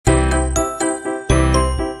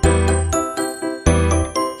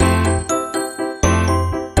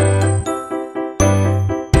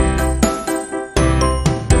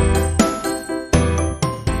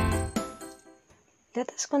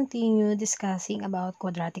us continue discussing about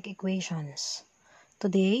quadratic equations.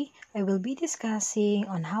 Today, I will be discussing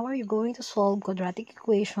on how are you going to solve quadratic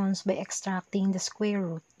equations by extracting the square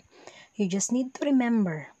root. You just need to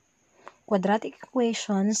remember, quadratic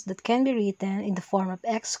equations that can be written in the form of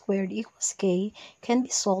x squared equals k can be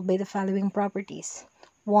solved by the following properties.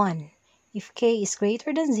 1. If k is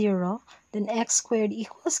greater than 0, then x squared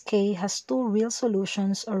equals k has two real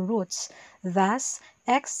solutions or roots. Thus,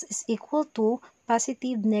 x is equal to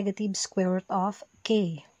positive negative square root of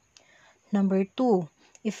k. Number 2.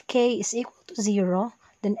 If k is equal to 0,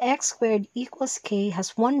 then x squared equals k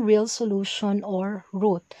has one real solution or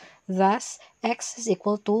root. Thus, x is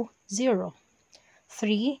equal to 0.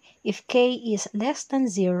 3. If k is less than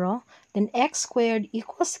 0, then x squared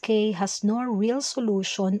equals k has no real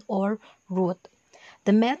solution or root.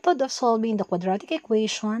 The method of solving the quadratic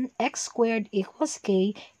equation x squared equals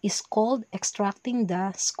k is called extracting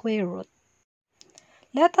the square root.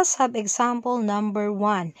 Let us have example number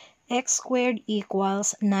 1. X squared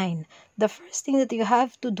equals 9. The first thing that you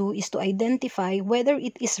have to do is to identify whether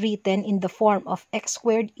it is written in the form of x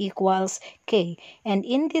squared equals k. And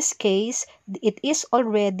in this case, it is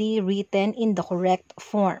already written in the correct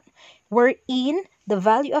form, wherein the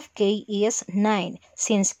value of k is 9.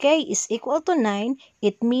 Since k is equal to 9,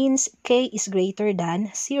 it means k is greater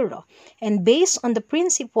than 0. And based on the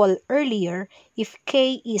principle earlier, if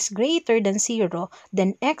k is greater than 0,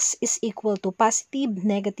 then x is equal to positive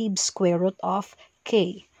negative square root of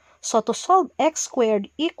k. So to solve x squared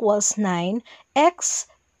equals 9, x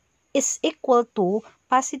is equal to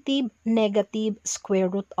positive negative square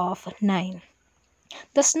root of 9.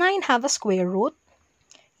 Does 9 have a square root?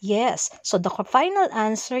 Yes, so the final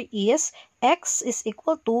answer is x is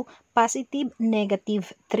equal to positive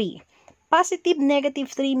negative 3. Positive negative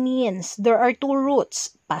 3 means there are two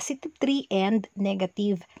roots, positive 3 and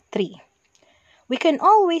negative 3. We can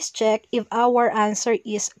always check if our answer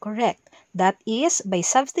is correct. That is by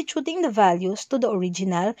substituting the values to the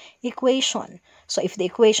original equation. So if the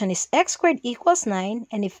equation is x squared equals 9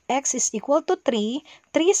 and if x is equal to 3,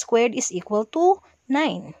 3 squared is equal to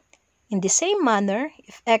 9. In the same manner,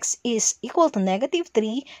 if x is equal to negative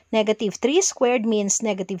 3 squared means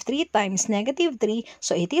negative 3 times negative 3,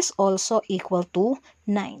 so it is also equal to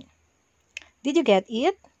 9. Did you get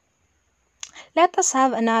it? Let us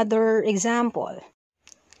have another example.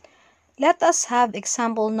 Let us have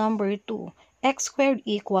example number 2. X squared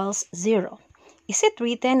equals 0. Is it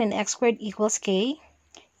written in x squared equals k?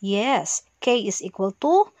 Yes, k is equal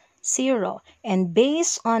to 0. And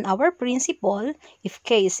based on our principle, if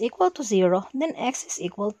k is equal to 0, then x is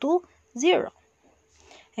equal to 0.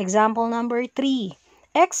 Example number 3.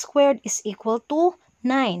 X squared is equal to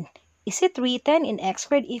 9. Is it written in x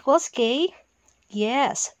squared equals k?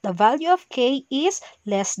 Yes, the value of k is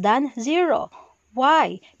less than 0.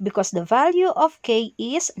 Why? Because the value of k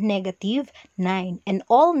is negative 9 and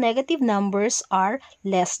all negative numbers are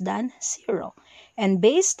less than 0. And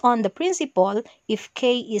based on the principle, if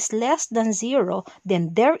k is less than 0,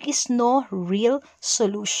 then there is no real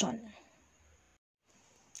solution.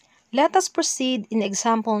 Let us proceed in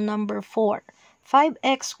example number 4.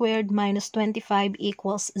 5x squared minus 25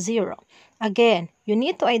 equals 0. Again, you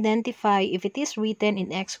need to identify if it is written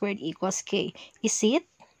in x squared equals k. Is it?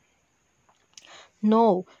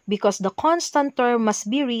 No, because the constant term must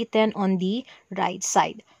be written on the right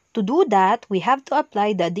side. To do that, we have to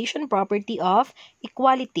apply the addition property of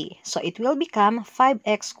equality. So it will become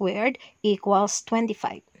 5x squared equals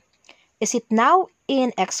 25. Is it now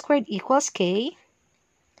in x squared equals k?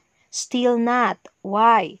 Still not.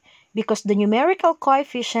 Why? Because the numerical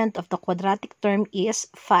coefficient of the quadratic term is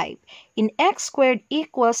 5. In x squared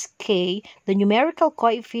equals k, the numerical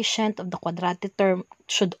coefficient of the quadratic term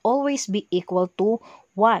should always be equal to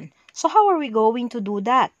 1. So how are we going to do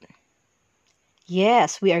that?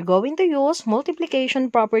 Yes, we are going to use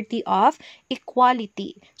multiplication property of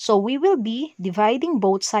equality. So we will be dividing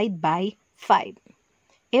both sides by 5.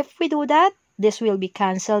 If we do that, this will be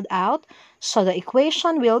cancelled out. So the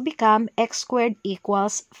equation will become x squared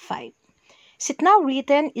equals 5. Is it now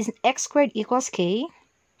written in x squared equals k?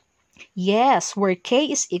 Yes, where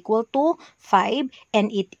k is equal to 5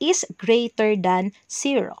 and it is greater than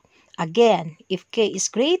 0. Again, if k is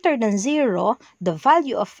greater than 0, the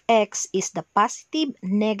value of x is the positive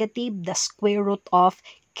negative the square root of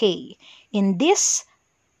k. In this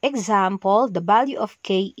example, the value of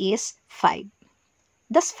k is 5.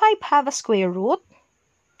 Does 5 have a square root?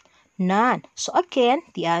 None. So again,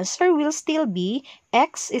 the answer will still be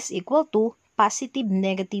x is equal to positive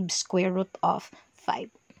negative square root of 5.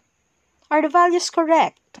 Are the values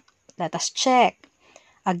correct? Let us check.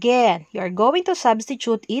 Again, you are going to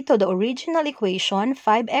substitute it to the original equation,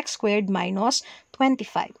 5x squared minus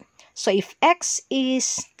 25. So if x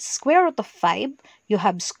is square root of 5, you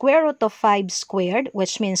have square root of 5 squared,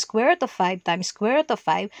 which means square root of 5 times square root of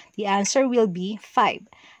 5. The answer will be 5.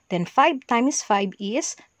 Then 5 times 5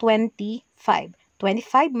 is 25.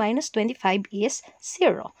 25 minus 25 is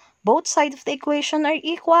 0. Both sides of the equation are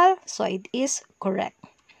equal, so it is correct.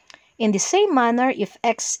 In the same manner, if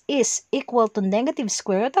x is equal to negative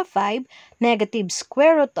square root of 5, negative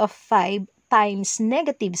square root of 5 times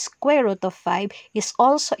negative square root of 5 is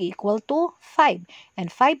also equal to 5.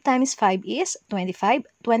 And 5 times 5 is 25.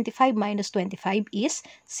 25 minus 25 is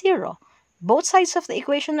 0. Both sides of the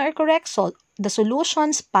equation are correct, so the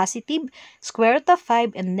solutions positive square root of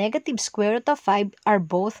 5 and negative square root of 5 are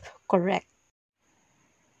both correct.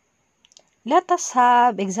 Let us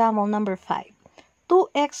have example number 5.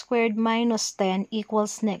 2x squared minus 10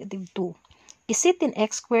 equals negative 2. Is it in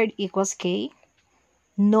x squared equals k?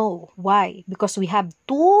 No. Why? Because we have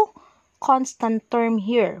two constant term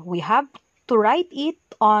here. We have to write it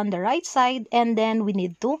on the right side and then we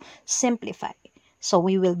need to simplify. So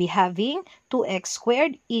we will be having 2x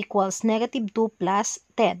squared equals negative 2 plus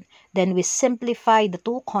 10. Then we simplify the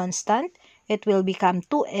two constant. It will become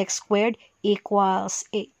 2x squared equals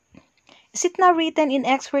 8. Is it now written in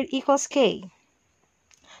x squared equals k?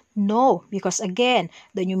 No, because again,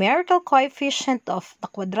 the numerical coefficient of the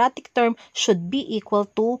quadratic term should be equal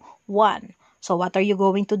to 1. So what are you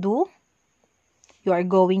going to do? You are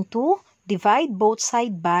going to divide both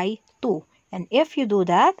sides by 2. And if you do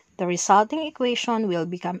that, the resulting equation will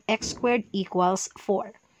become x squared equals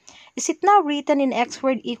 4. Is it now written in x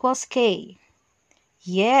squared equals k?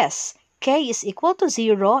 Yes. K is equal to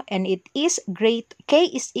 0 and it is k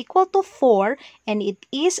is equal to 4 and it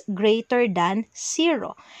is greater than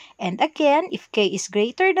 0. And again, if k is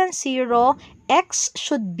greater than 0, x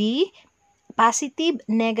should be positive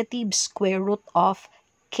negative square root of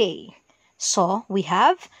k. So we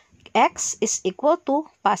have x is equal to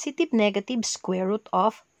positive negative square root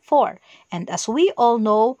of 4. And as we all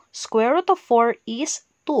know, square root of 4 is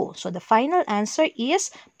 2. So the final answer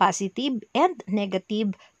is positive and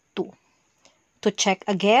negative 2. To check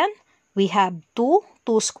again, we have 2.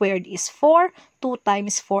 2 squared is 4. 2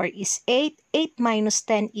 times 4 is 8. 8 minus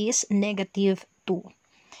 10 is negative 2.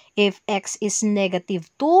 If x is negative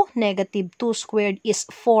 2, negative 2 squared is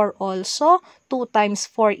 4 also. 2 times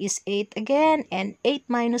 4 is 8 again. And 8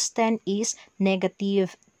 minus 10 is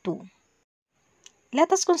negative 2.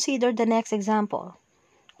 Let us consider the next example.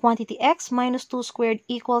 Quantity x minus 2 squared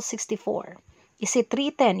equals 64. Is it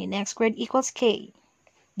written in x squared equals k?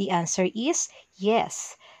 The answer is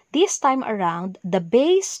yes. This time around, the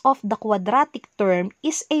base of the quadratic term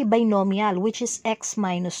is a binomial, which is x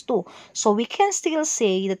minus 2. So we can still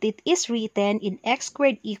say that it is written in x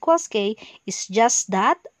squared equals k. It's just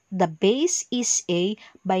that the base is a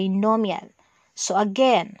binomial. So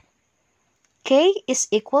again, k is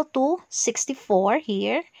equal to 64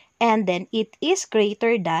 here, and then it is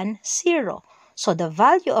greater than 0. So the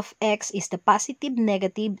value of x is the positive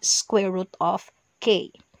negative square root of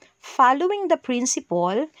k. Following the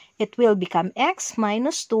principle, it will become x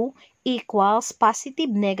minus 2 equals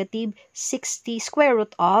positive negative 60 square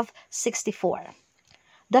root of 64.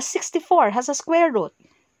 Does 64 has a square root?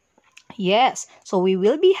 Yes, so we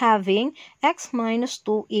will be having x minus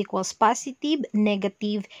 2 equals positive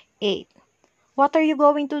negative 8. What are you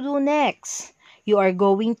going to do next? You are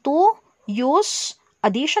going to use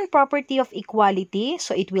addition property of equality,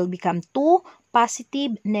 so it will become 2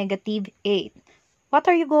 positive negative 8. What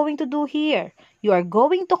are you going to do here? You are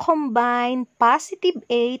going to combine positive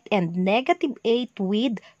 8 and negative 8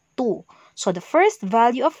 with 2. So the first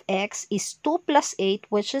value of x is 2 plus 8,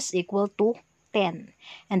 which is equal to 10.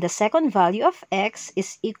 And the second value of x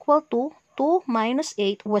is equal to 2 minus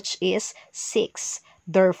 8, which is 6.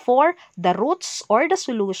 Therefore, the roots or the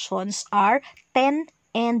solutions are 10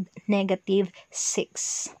 and negative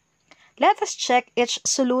 6. Let us check each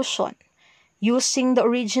solution. Using the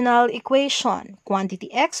original equation,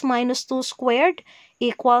 quantity x minus 2 squared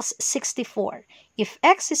equals 64. If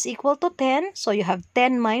x is equal to 10, so you have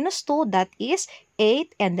 10 minus 2, that is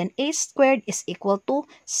 8, and then 8 squared is equal to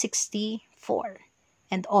 64.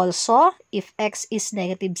 And also, if x is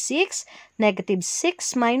negative 6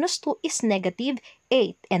 minus 2 is negative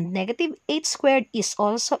 8, and negative 8 squared is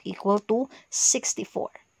also equal to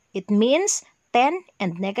 64. It means 10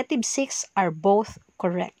 and negative 6 are both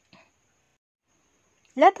correct.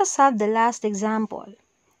 Let us have the last example.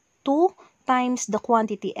 2 times the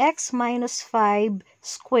quantity x minus 5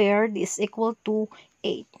 squared is equal to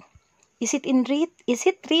 8. Is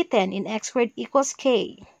it written in x squared equals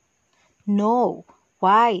k? No.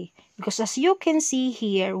 Why? Because as you can see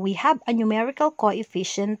here, we have a numerical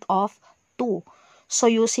coefficient of 2. So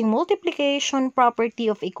using multiplication property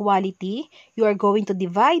of equality, you are going to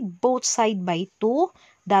divide both sides by 2.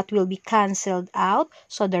 That will be cancelled out.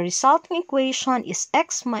 So the resulting equation is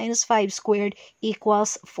x minus 5 squared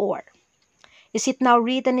equals 4. Is it now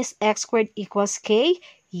written as x squared equals k?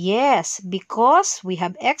 Yes, because we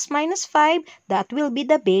have x minus 5, that will be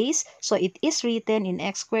the base, so it is written in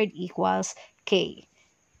x squared equals k.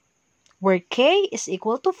 Where k is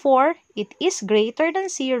equal to 4, it is greater than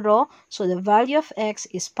 0, so the value of x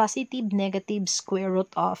is positive negative square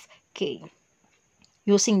root of k.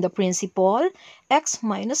 Using the principle, x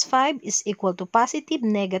minus 5 is equal to positive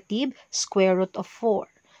negative square root of 4.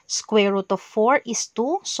 Square root of 4 is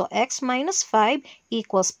 2, so x minus 5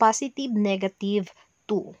 equals positive negative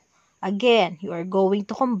 2. Again, you are going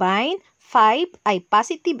to combine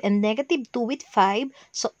positive and negative 2 with 5,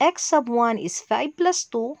 so x sub 1 is 5 plus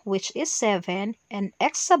 2, which is 7, and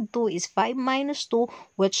x sub 2 is 5 minus 2,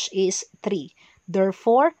 which is 3.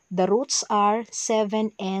 Therefore, the roots are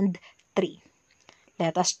 7 and 3.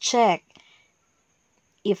 Let us check.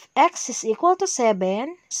 If x is equal to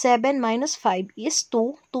 7, 7 minus 5 is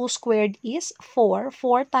 2. 2 squared is 4.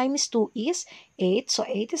 4 times 2 is 8. So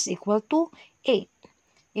 8 is equal to 8.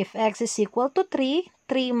 If x is equal to 3,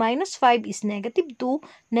 3 minus 5 is negative 2.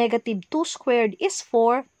 Negative 2 squared is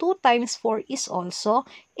 4. 2 times 4 is also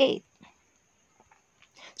 8.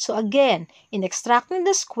 So again, in extracting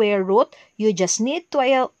the square root, you just need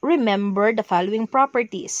to remember the following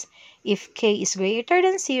properties. If k is greater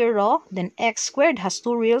than 0, then x squared has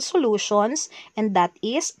two real solutions, and that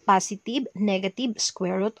is positive negative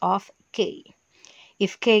square root of k.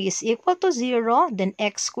 If k is equal to 0, then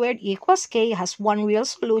x squared equals k has one real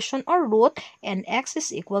solution or root, and x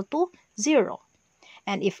is equal to 0.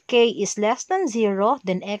 And if k is less than 0,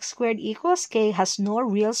 then x squared equals k has no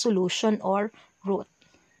real solution or root.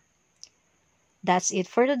 That's it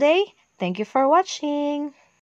for today. Thank you for watching.